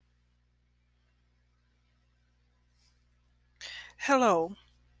Hello,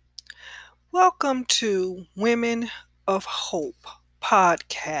 welcome to Women of Hope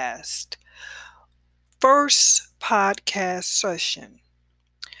podcast, first podcast session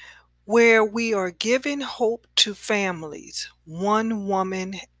where we are giving hope to families, one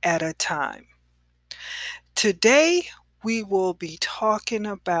woman at a time. Today, we will be talking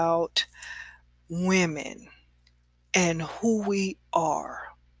about women and who we are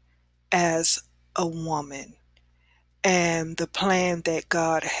as a woman and the plan that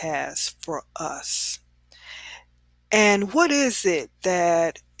God has for us. And what is it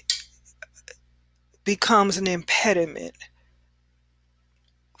that becomes an impediment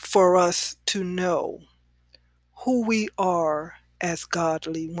for us to know who we are as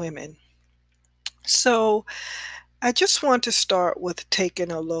godly women? So, I just want to start with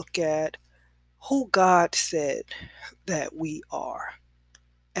taking a look at who God said that we are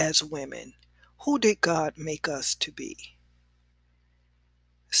as women. Who did God make us to be?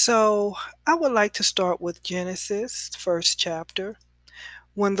 So, I would like to start with Genesis, first chapter,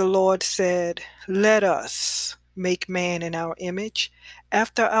 when the Lord said, "Let us make man in our image,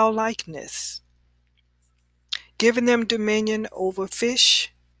 after our likeness, giving them dominion over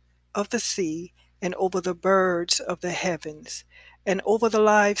fish of the sea, and over the birds of the heavens, and over the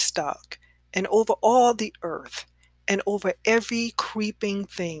livestock, and over all the earth, and over every creeping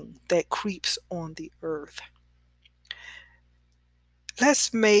thing that creeps on the earth."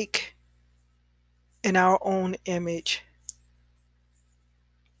 Let's make in our own image,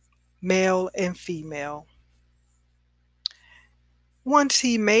 male and female. Once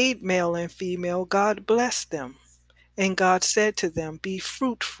he made male and female, God blessed them. And God said to them, "Be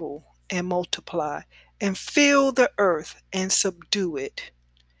fruitful and multiply, and fill the earth and subdue it.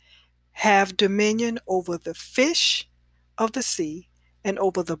 Have dominion over the fish of the sea, and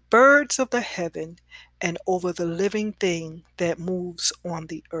over the birds of the heaven, and over the living thing that moves on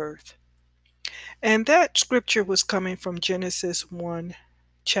the earth." And that scripture was coming from Genesis 1,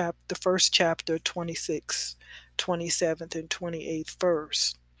 the first chapter, 26th, 27th, and 28th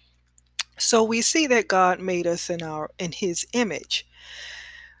verse. So we see that God made us in his image.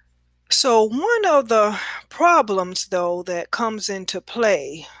 So one of the problems, though, that comes into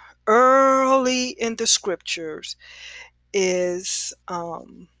play early in the scriptures is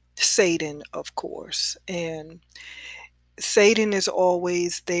Satan, of course. And Satan is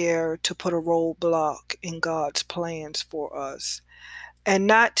always there to put a roadblock in God's plans for us. And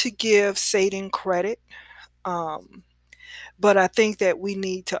not to give Satan credit, um, but I think that we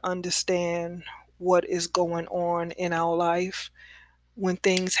need to understand what is going on in our life when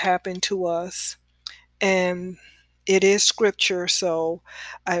things happen to us. And it is scripture, so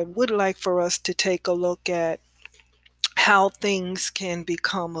I would like for us to take a look at how things can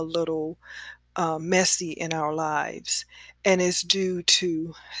become a little messy in our lives, and it's due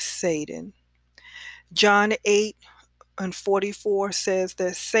to Satan. John 8 and 44 says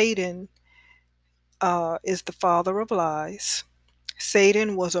that Satan is the father of lies.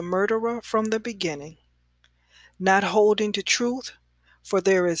 Satan was a murderer from the beginning, not holding to truth, for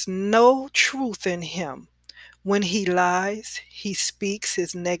there is no truth in him. When he lies, he speaks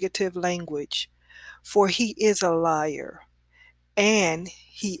his negative language, for he is a liar, and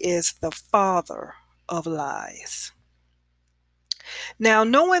he is the father of lies. Now,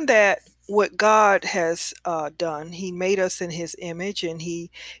 knowing that what God has done, he made us in his image, and he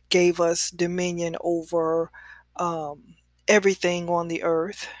gave us dominion over everything on the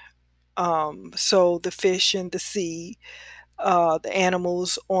earth. So the fish in the sea, the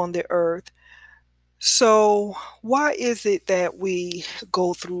animals on the earth. So, why is it that we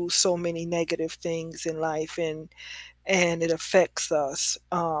go through so many negative things in life, and it affects us?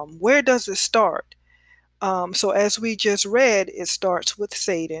 Where does it start? So, as we just read, it starts with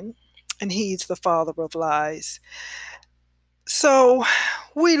Satan, and he's the father of lies. So,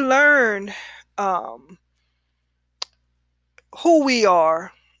 we learn um, who we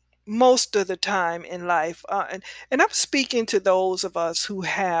are most of the time in life. And I'm speaking to those of us who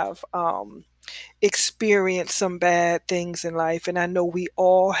have experienced some bad things in life, and I know we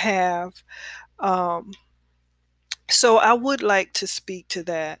all have. Um, so I would like to speak to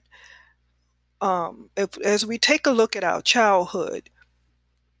that. As we take a look at our childhood,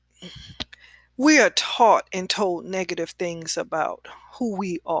 we are taught and told negative things about who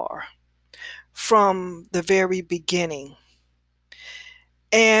we are from the very beginning.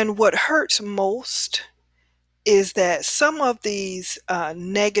 And what hurts most is that some of these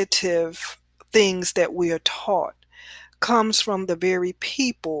negative things that we are taught comes from the very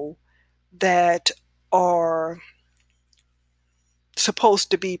people that are supposed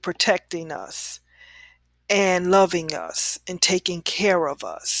to be protecting us. and loving us and taking care of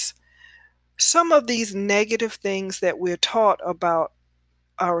us. Some of these negative things that we're taught about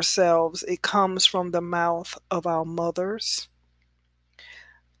ourselves, it comes from the mouth of our mothers,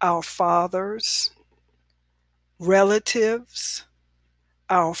 our fathers, relatives,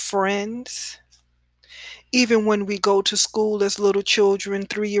 our friends. Even when we go to school as little children,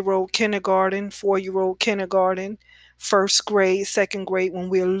 3-year-old kindergarten, 4-year-old kindergarten, first grade, second grade, when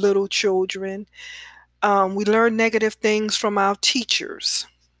we're little children, we learn negative things from our teachers.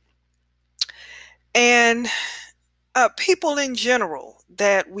 And people in general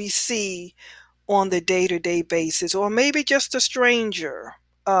that we see on the day-to-day basis, or maybe just a stranger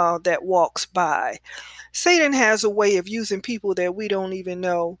that walks by. Satan has a way of using people that we don't even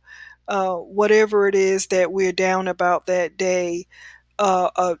know. Whatever it is that we're down about that day,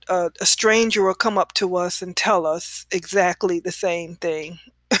 a stranger will come up to us and tell us exactly the same thing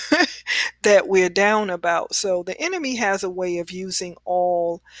that we're down about. So the enemy has a way of using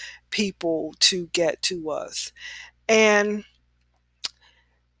all people to get to us. And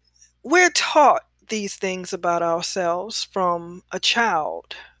we're taught these things about ourselves from a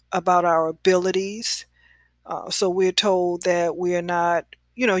child, about our abilities. So we're told that we're not,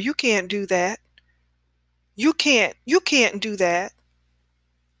 you can't do that. You can't do that.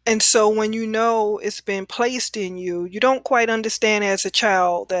 And so when you know it's been placed in you, you don't quite understand as a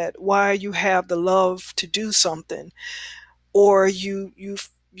child that why you have the love to do something, or you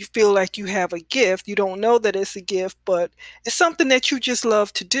feel like you have a gift. You don't know that it's a gift, but it's something that you just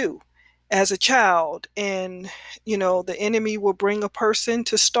love to do as a child. And the enemy will bring a person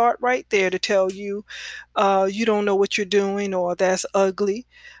to start right there to tell you, you don't know what you're doing, or that's ugly,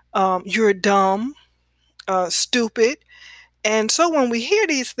 you're dumb, stupid. And so when we hear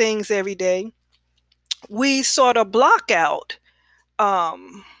these things every day, we sort of block out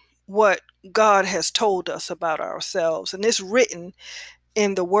um, what God has told us about ourselves. And it's written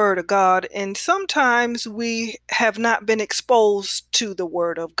in the Word of God. And sometimes we have not been exposed to the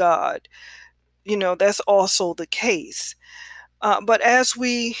Word of God. That's also the case. But as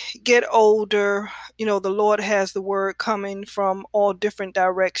we get older, the Lord has the word coming from all different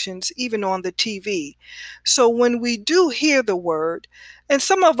directions, even on the TV. So when we do hear the word, and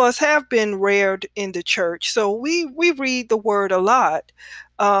some of us have been reared in the church, so we read the word a lot.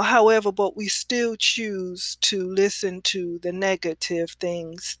 However, but we still choose to listen to the negative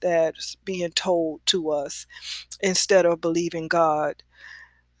things that's being told to us instead of believing God.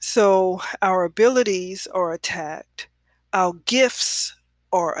 So our abilities are attacked, our gifts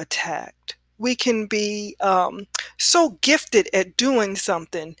are attacked. We can be so gifted at doing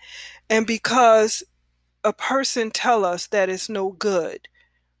something, and because a person tell us that it's no good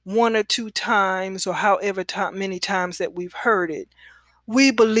one or two times, or however many times that we've heard it, we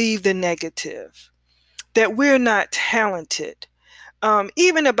believe the negative, that we're not talented,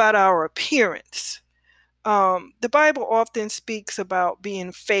 even about our appearance. The Bible often speaks about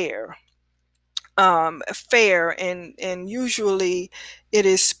being fair, and usually it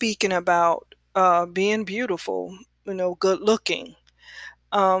is speaking about being beautiful, good looking.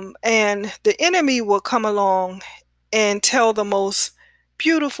 And the enemy will come along and tell the most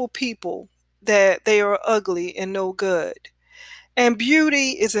beautiful people that they are ugly and no good. And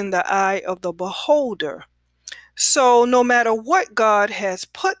beauty is in the eye of the beholder. So no matter what God has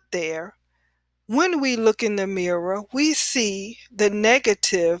put there, when we look in the mirror, we see the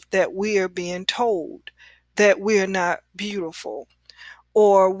negative that we are being told, that we're not beautiful,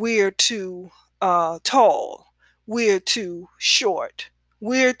 or we're too tall, we're too short,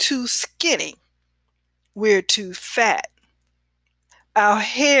 we're too skinny, we're too fat, our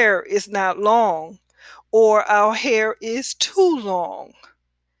hair is not long, or our hair is too long.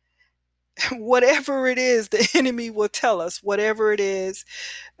 Whatever it is, the enemy will tell us, whatever it is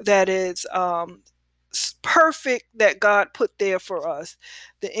that is perfect that God put there for us,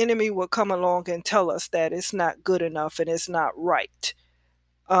 the enemy will come along and tell us that it's not good enough and it's not right.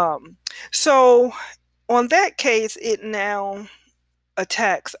 So on that case, it now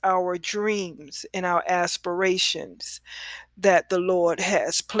attacks our dreams and our aspirations that the Lord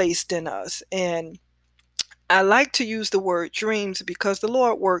has placed in us. And I like to use the word dreams because the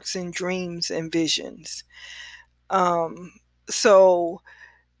Lord works in dreams and visions. Um, so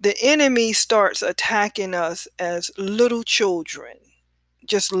the enemy starts attacking us as little children,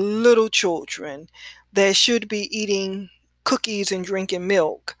 just little children that should be eating cookies and drinking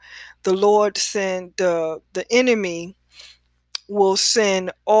milk. The Lord sent the enemy will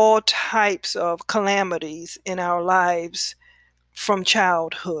send all types of calamities in our lives from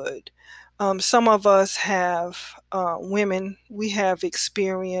childhood. Some of us have women, we have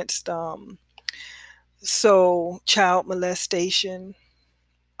experienced So child molestation,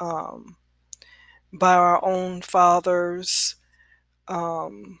 um, by our own fathers,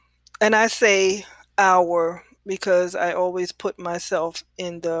 um, and I say our because I always put myself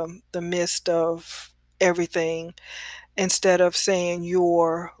in the midst of everything instead of saying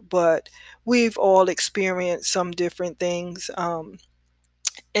your, but we've all experienced some different things.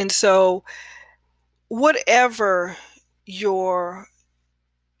 And so whatever your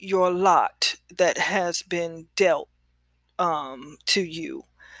your lot that has been dealt to you,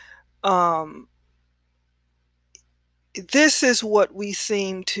 um, this is what we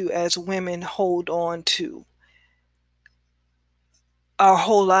seem to, as women, hold on to our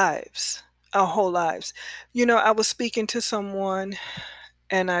whole lives. Our whole lives. You know, I was speaking to someone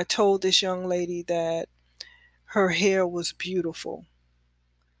and I told this young lady that her hair was beautiful.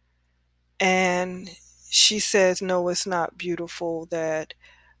 And she says, no, it's not beautiful, that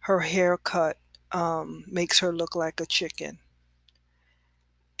her haircut makes her look like a chicken.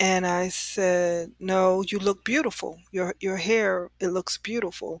 And I said, no, you look beautiful. Your hair, it looks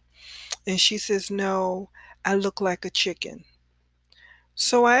beautiful. And she says, no, I look like a chicken.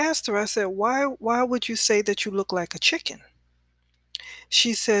 So I asked her, I said, why would you say that you look like a chicken?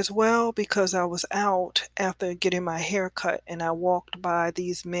 She says, well, because I was out after getting my hair cut and I walked by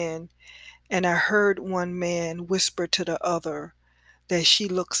these men and I heard one man whisper to the other that she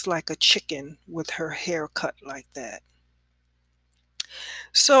looks like a chicken with her hair cut like that.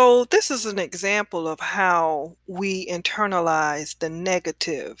 So this is an example of how we internalize the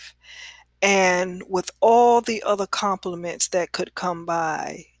negative, and with all the other compliments that could come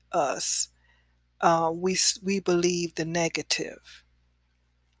by us, we believe the negative.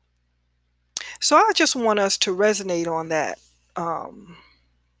 So I just want us to resonate on that um,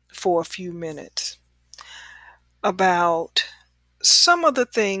 for a few minutes about some of the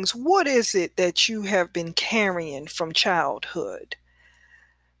things. What is it that you have been carrying from childhood?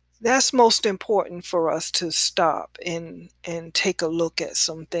 That's most important for us to stop and take a look at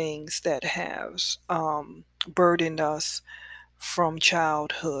some things that have burdened us from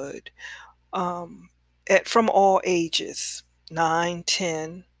childhood, um, from all ages, 9,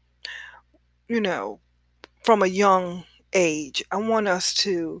 10, you know, from a young age. I want us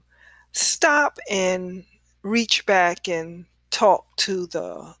to stop and reach back and talk to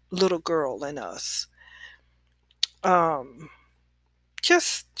the little girl in us. Um,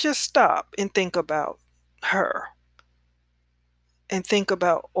 just stop and think about her and think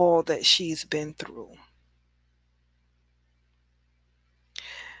about all that she's been through.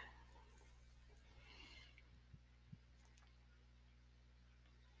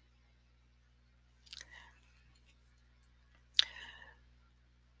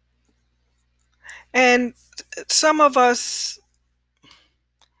 And some of us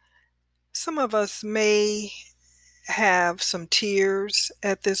some of us may have some tears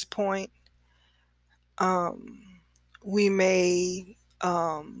at this point. Um, we may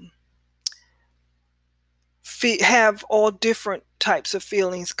have all different types of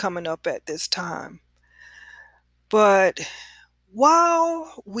feelings coming up at this time. But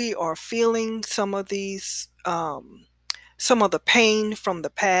while we are feeling some of the pain from the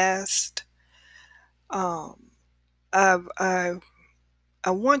past, um, I, I,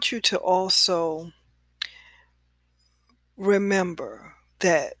 I want you to also remember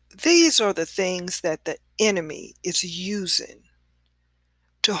that these are the things that the enemy is using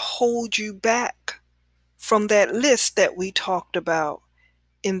to hold you back from that list that we talked about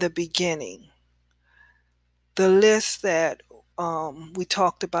in the beginning. The list that we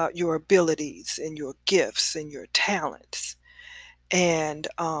talked about, your abilities and your gifts and your talents, and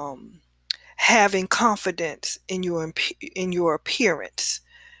having confidence in your appearance.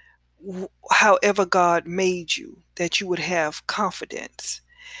 However God made you, that you would have confidence,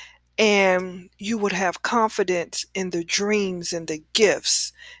 and you would have confidence in the dreams and the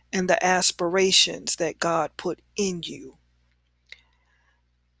gifts and the aspirations that God put in you.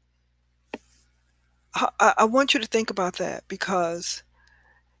 I want you to think about that, because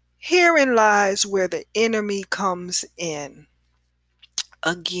herein lies where the enemy comes in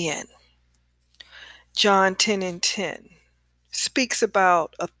again. John 10 and 10 speaks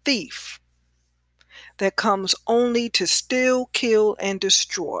about a thief that comes only to steal, kill, and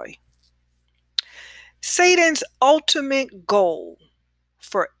destroy. Satan's ultimate goal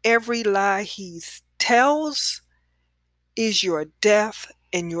for every lie he tells is your death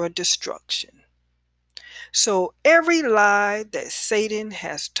and your destruction. So every lie that Satan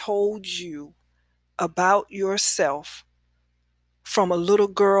has told you about yourself from a little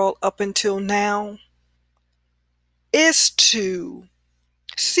girl up until now is to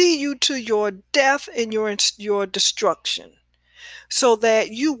see you to your death and your destruction, so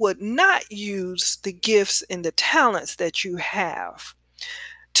that you would not use the gifts and the talents that you have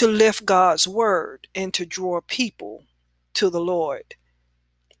to lift God's word and to draw people to the Lord.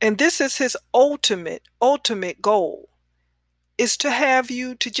 And this is his ultimate goal, is to have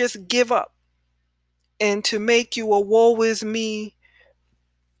you to just give up and to make you a woe is me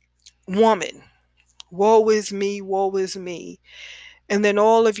woman. Woe is me, woe is me. And then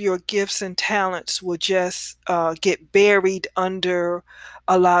all of your gifts and talents will just get buried under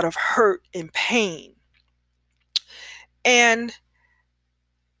a lot of hurt and pain. And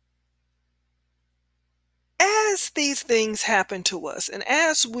as these things happen to us, and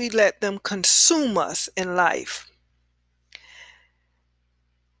as we let them consume us in life,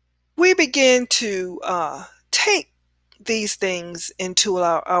 we begin to take these things into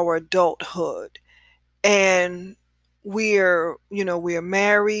our adulthood. And we're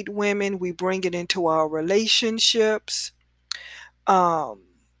married women, we bring it into our relationships. um,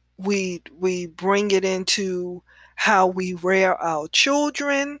 we bring it into how we rear our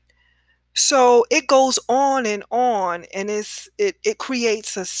children. So it goes on, and it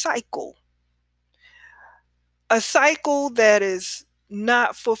creates a cycle that is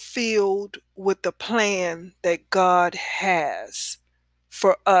not fulfilled with the plan that God has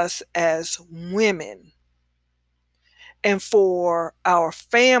for us as women and for our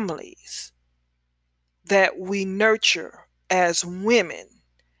families that we nurture as women.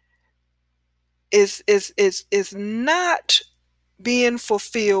 Is not being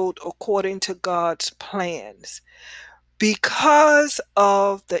fulfilled according to God's plans because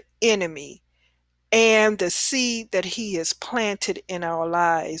of the enemy and the seed that he has planted in our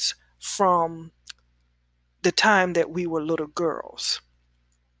lives from the time that we were little girls.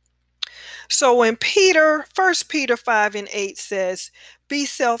 So in First Peter 5 and 8 says, be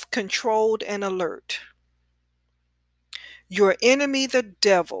self-controlled and alert. Your enemy, the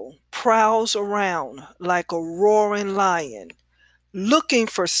devil, prowls around like a roaring lion, looking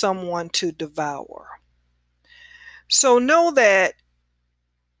for someone to devour. So know that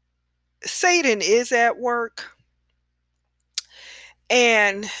Satan is at work,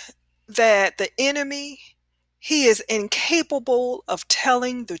 and that the enemy, he is incapable of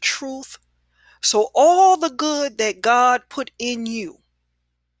telling the truth. So all the good that God put in you,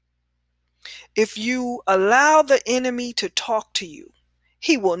 if you allow the enemy to talk to you,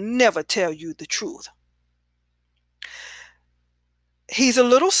 he will never tell you the truth. He's a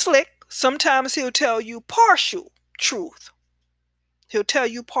little slick. Sometimes he'll tell you partial truth. He'll tell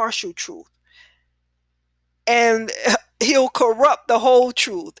you partial truth. And he'll corrupt the whole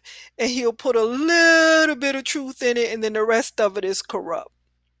truth. And he'll put a little bit of truth in it, and then the rest of it is corrupt.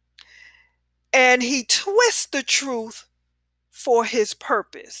 And he twists the truth for his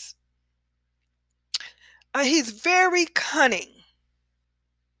purpose. He's very cunning.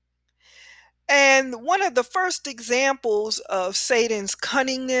 And one of the first examples of Satan's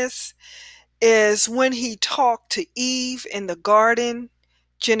cunningness is when he talked to Eve in the garden,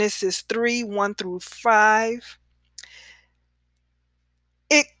 Genesis 3, 1 through 5.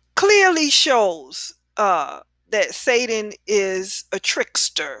 It clearly shows that Satan is a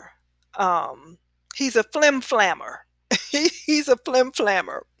trickster. He's a flim-flammer. He's a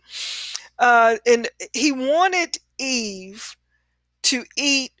flim-flammer. And he wanted Eve to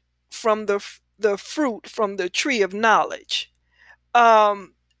eat from the fruit from the tree of knowledge.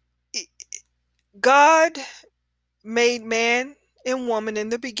 Um, God made man and woman in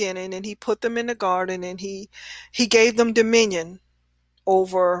the beginning, and he put them in the garden, and he gave them dominion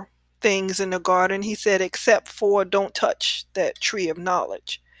over things in the garden. He said, except for don't touch that tree of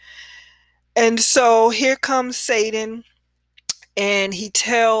knowledge. And so here comes Satan, and he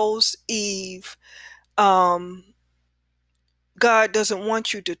tells Eve, God doesn't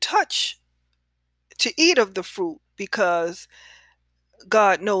want you to eat of the fruit, because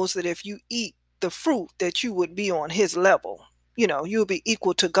God knows that if you eat the fruit, that you would be on his level. You'll be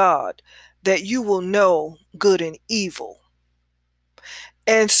equal to God, that you will know good and evil.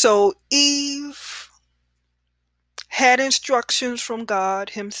 And so Eve had instructions from God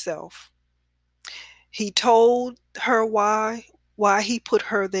himself. He told her why he put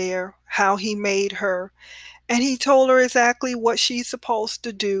her there, how he made her, and he told her exactly what she's supposed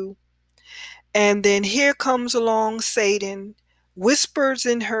to do. And then here comes along Satan, whispers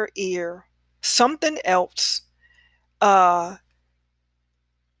in her ear something else, and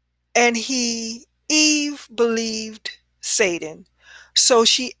Eve believed Satan. So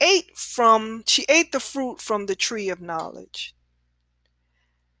she ate the fruit from the tree of knowledge.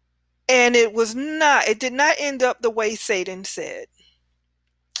 And it did not end up the way Satan said.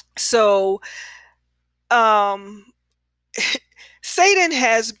 So, um, Satan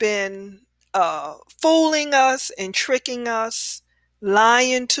has been fooling us and tricking us,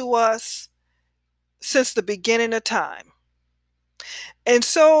 lying to us since the beginning of time. And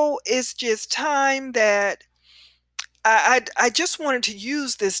so it's just time that I just wanted to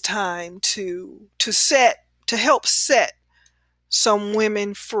use this time to help set some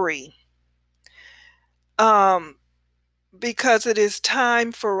women free. Um, because it is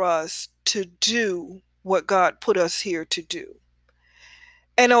time for us to do what God put us here to do.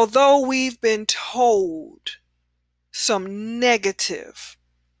 And although we've been told some negative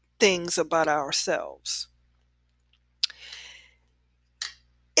things about ourselves,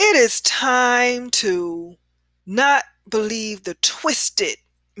 it is time to not believe the twisted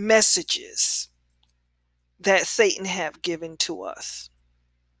messages that Satan have given to us.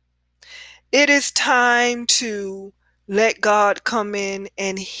 It is time to let God come in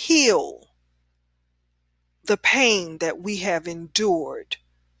and heal the pain that we have endured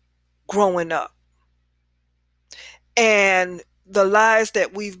growing up and the lies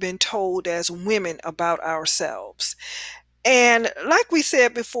that we've been told as women about ourselves. And like we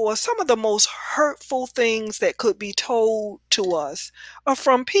said before, some of the most hurtful things that could be told to us are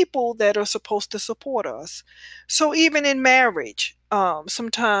from people that are supposed to support us. So even in marriage,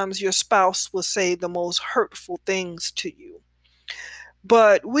 sometimes your spouse will say the most hurtful things to you.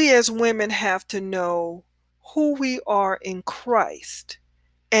 But we as women have to know who we are in Christ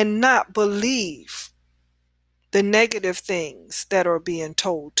and not believe the negative things that are being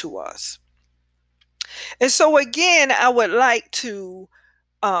told to us. And so, again, I would like to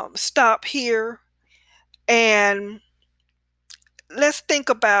stop here and let's think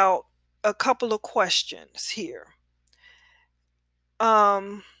about a couple of questions here.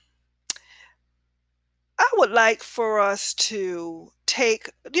 Um, I would like for us to take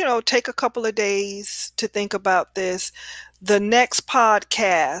a couple of days to think about this. The next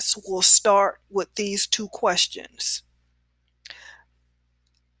podcast will start with these two questions.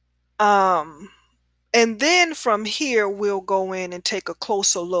 Um, and then from here, we'll go in and take a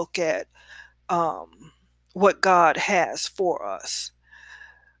closer look at um, what God has for us.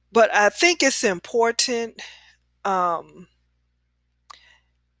 But I think it's important, um,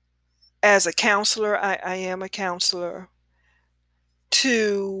 as a counselor, I am a counselor,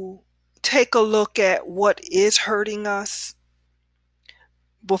 to take a look at what is hurting us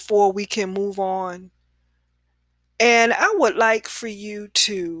before we can move on. And I would like for you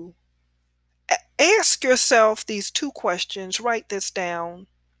to ask yourself these two questions, write this down,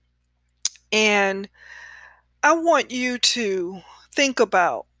 and I want you to think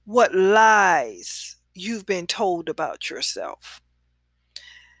about what lies you've been told about yourself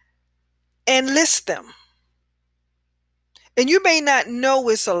and list them. And you may not know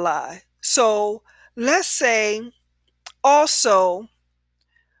it's a lie. So let's say also,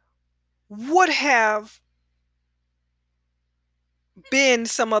 what have been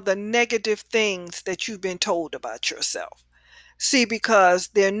some of the negative things that you've been told about yourself? See, because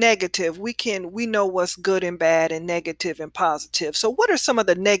they're negative, we know what's good and bad and negative and positive. So what are some of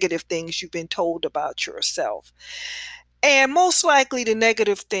the negative things you've been told about yourself? And most likely the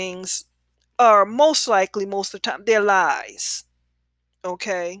negative things are most likely, most of the time, they're lies.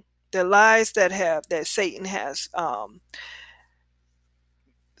 Okay? They're lies that Satan has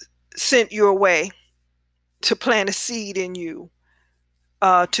sent your way to plant a seed in you,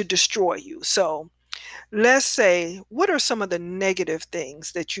 to destroy you. So let's say, what are some of the negative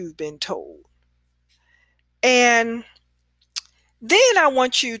things that you've been told? And then I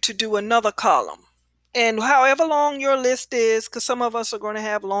want you to do another column. And however long your list is, because some of us are going to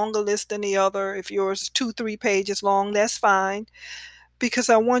have longer list than the other. If yours is 2, 3 pages long, that's fine. Because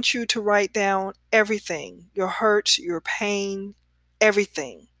I want you to write down everything, your hurts, your pain,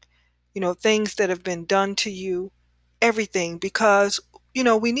 everything. Things that have been done to you, everything. Because,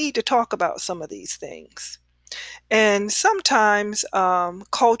 we need to talk about some of these things. And sometimes,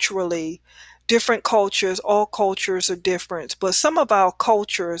 culturally, different cultures, all cultures are different, but some of our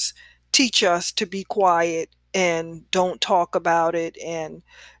cultures teach us to be quiet and don't talk about it and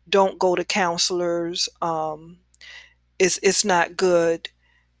don't go to counselors. It's not good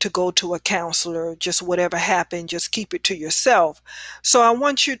to go to a counselor. Just whatever happened, just keep it to yourself. So I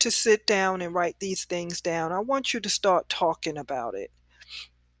want you to sit down and write these things down. I want you to start talking about it.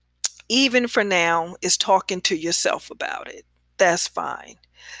 Even for now, is talking to yourself about it. That's fine.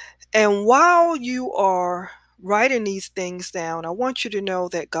 And while you are writing these things down, I want you to know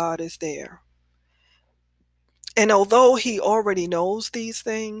that God is there. And although He already knows these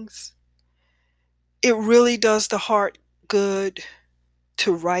things, it really does the heart good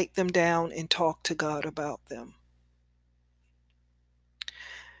to write them down and talk to God about them.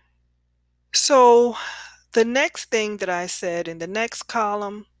 So the next thing that I said in the next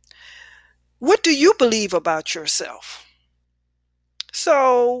column, what do you believe about yourself?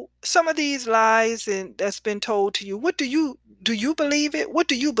 So some of these lies and that's been told to you, what do you believe it? What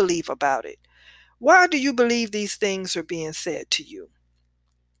do you believe about it? Why do you believe these things are being said to you?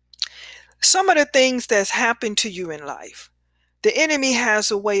 Some of the things that's happened to you in life, the enemy has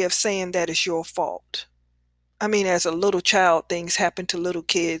a way of saying that it's your fault. I mean, as a little child, things happen to little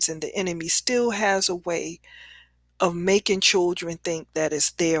kids, and the enemy still has a way of making children think that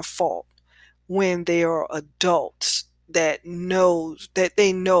it's their fault when they are adults that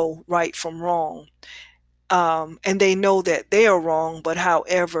they know right from wrong, and they know that they are wrong, but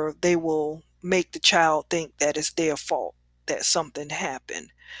however, they will make the child think that it's their fault that something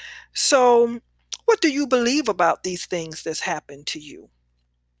happened. So, what do you believe about these things that's happened to you?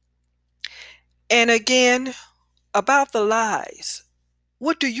 And again, about the lies,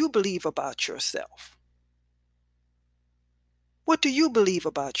 what do you believe about yourself? What do you believe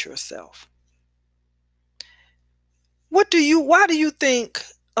about yourself? Why do you think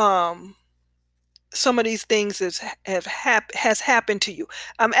some of these things has happened to you?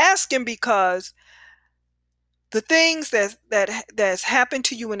 I'm asking because the things that's happened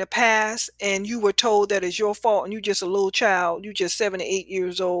to you in the past and you were told that it's your fault and you're just a little child, you just 7 to 8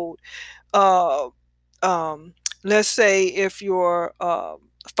 years old. Uh, um, let's say if your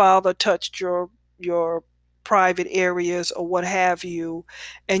father touched your private areas or what have you,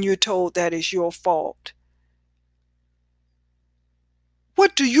 and you're told that is your fault.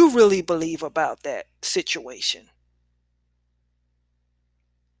 What do you really believe about that situation?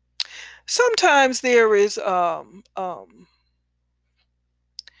 Sometimes there's a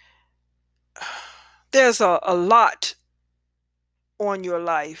lot on your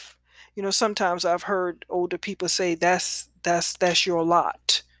life. You know, sometimes I've heard older people say that's your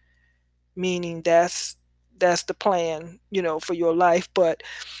lot, meaning that's the plan, for your life. But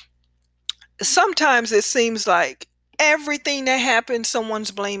sometimes it seems like everything that happens, someone's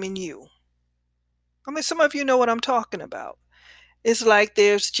blaming you. I mean, some of you know what I'm talking about. It's like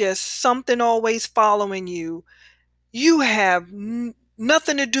there's just something always following you. You have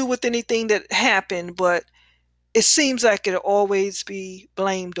nothing to do with anything that happened, but it seems like it'll always be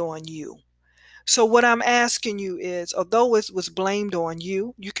blamed on you. So what I'm asking you is, although it was blamed on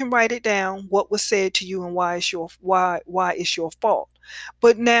you, you can write it down, what was said to you and why it's your fault.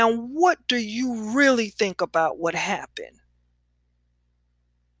 But now what do you really think about what happened?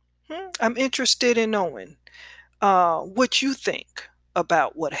 I'm interested in knowing what you think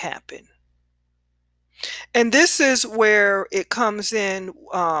about what happened. And this is where it comes in,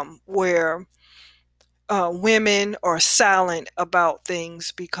 where women are silent about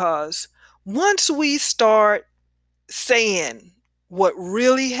things, because once we start saying what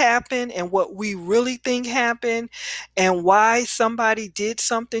really happened and what we really think happened and why somebody did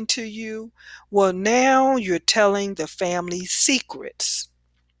something to you, well, now you're telling the family secrets.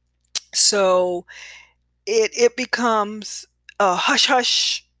 So it becomes a hush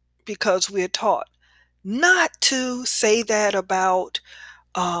hush, because we're taught not to say that about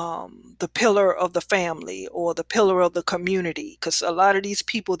the pillar of the family or the pillar of the community, because a lot of these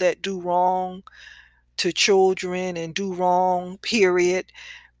people that do wrong to children and do wrong, period,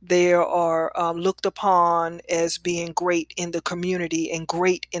 they are looked upon as being great in the community and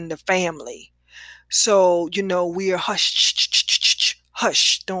great in the family. So, we are hush,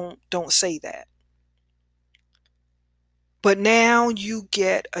 hush, don't say that. But now you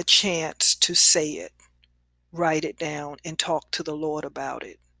get a chance to say it, write it down, and talk to the Lord about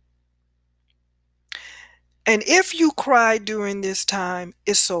it. And if you cry during this time,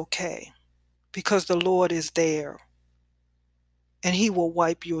 it's okay, because the Lord is there and He will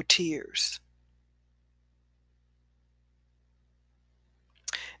wipe your tears.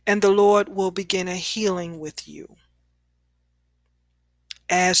 And the Lord will begin a healing with you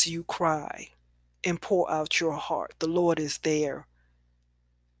as you cry and pour out your heart. The Lord is there.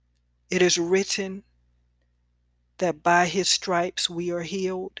 It is written that by His stripes we are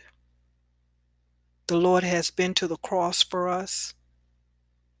healed. The Lord has been to the cross for us.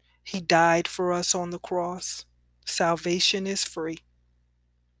 He died for us on the cross. Salvation is free.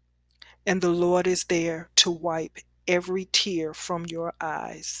 And the Lord is there to wipe every tear from your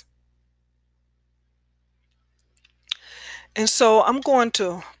eyes. And so I'm going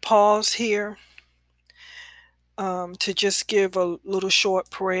to pause here to just give a little short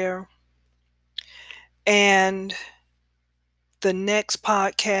prayer. And the next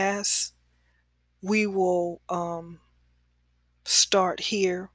podcast, we will Start here.